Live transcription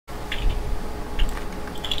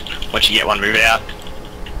Once you get one, move it out.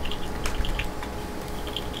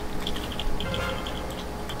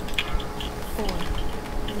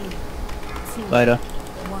 Later.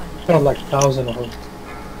 Got like 1,000 of them.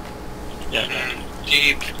 Yeah.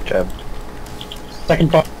 Deep. Okay.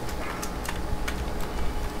 Second part.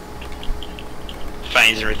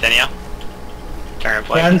 Fanes and Ruthenia. Carrying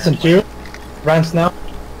play. Rans and 2. Rans now.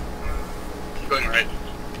 Going right.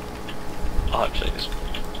 Oh, please.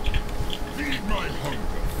 Feed my hunger.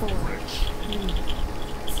 4, 3,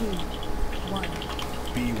 2, 1.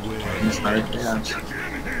 Beware. We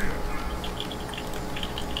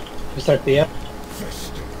start the end.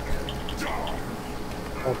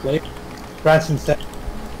 All play. Branson 7.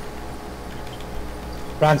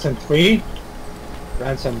 Branson 3.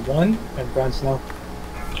 Branson 1. And Branson now.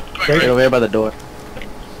 Get over here by the door.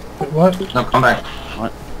 What? No, come back.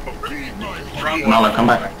 What? Wrong No, one. come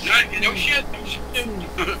back. No shit. No shit.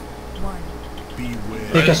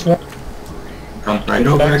 Take a swap. Front right.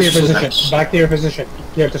 Back to your position. Back to your position.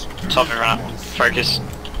 Here, just Top and run up. Focus.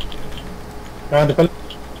 around the pillar.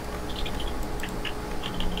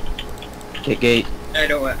 Get gate. I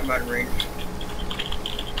don't want about range.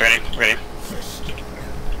 Ready. Ready.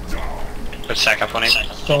 Let's sack up on him.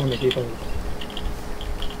 So many people.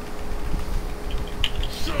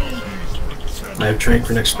 I have train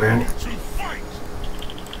for next brand.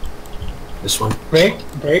 This one. Break.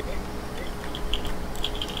 Break.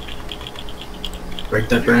 Break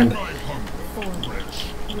that brand.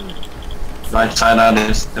 Right side out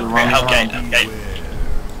is still wrong. Help gate. Help gate.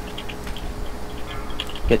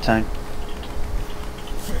 Get time.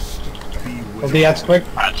 Well, the ads quick.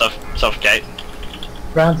 Alright, soft gate.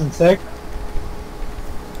 Branson 6.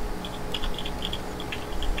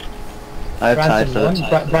 I have time Branson for 1.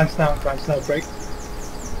 that. Branson now. Branson now. Break.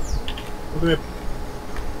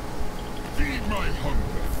 Feed my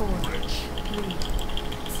hunger. 4, 3,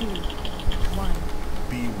 2, 1.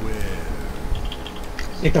 Beware.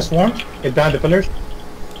 Take the swarm. Get down the pillars.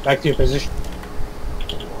 Back to your position.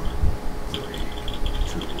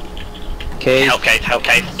 Cave. Help gate. Help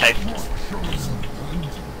gate. Cave.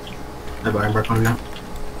 I have iron bark on now.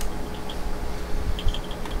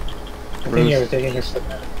 I think you're taking your step.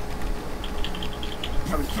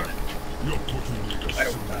 You're putting me to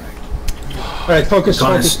sleep. Alright, focus.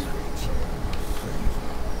 Guys, Focus.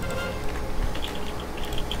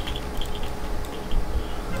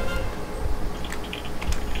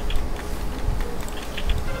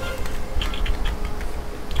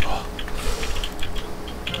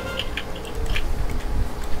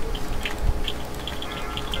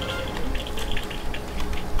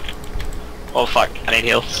 Oh fuck, I need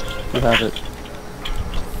heals. You have it.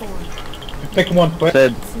 4, Pick one quick.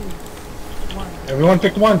 Fed. 2, 1. Everyone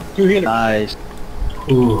pick one. 2 healers. Nice.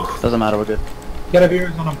 ooh, Doesn't matter, we're good. Get a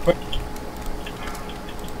viewers on them quick.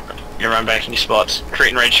 You run back in your spots.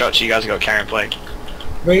 Creating red shots, you guys got carrying plague.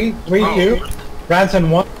 3, 2. Branson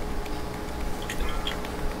 1.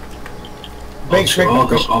 Break, break, I'll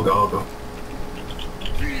go, break. I'll go, I'll go.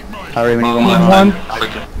 Hurry, we need Team one. 1. 3,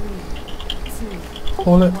 2,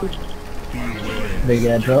 Hold it. 1. Big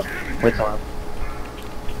ad drop. Wait till I'm...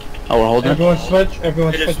 Oh, we're holding it? Everyone switch.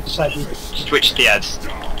 Everyone switch beside you. Switch the ads.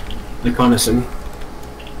 Reconnaissance.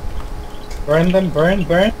 Burn them. Burn.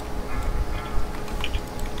 Burn.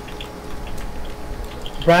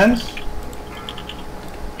 Brands.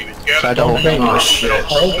 Try to hold. Oh shit.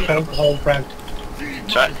 Hold brand.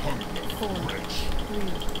 Try. 4, 3,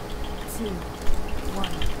 2, 1.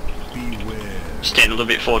 Beware. Stand a little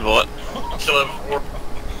bit forward, Vort. Still have 4.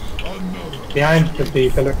 Behind the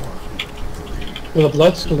pillar. To the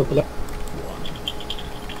blood. To the blood.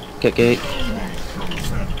 Get gate.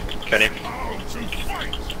 Got him.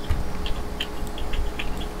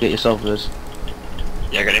 Get yourself this.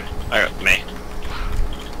 Yeah, got him. I got me.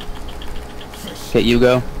 Get you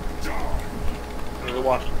go. To the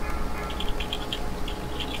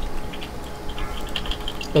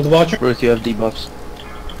watcher. Ruth, you have debuffs.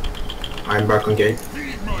 Iron bark on gate.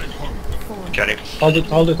 4, Got him. Hold it.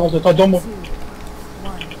 Hold it. Hold it. Don't 2, move.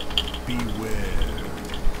 1. Beware.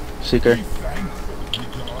 Seeker.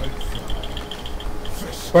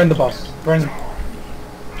 Burn the boss. Burn.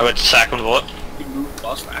 I went to sack on Vort. You move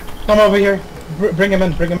boss back. Come over here. Bring him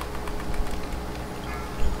in. Bring him.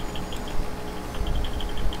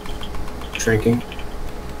 Shrinking.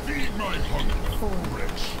 Feed my hunger. 4,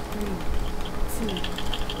 3, 2,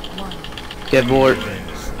 1. Get Vort.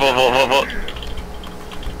 Vort.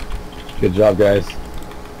 Good job, guys.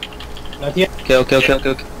 Not yet. Kill. Come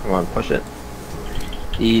Come on, push it.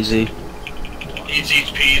 Easy Easy.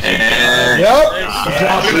 peasy. Yeah. Yep. I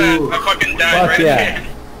fucking died Fuck right yeah. there.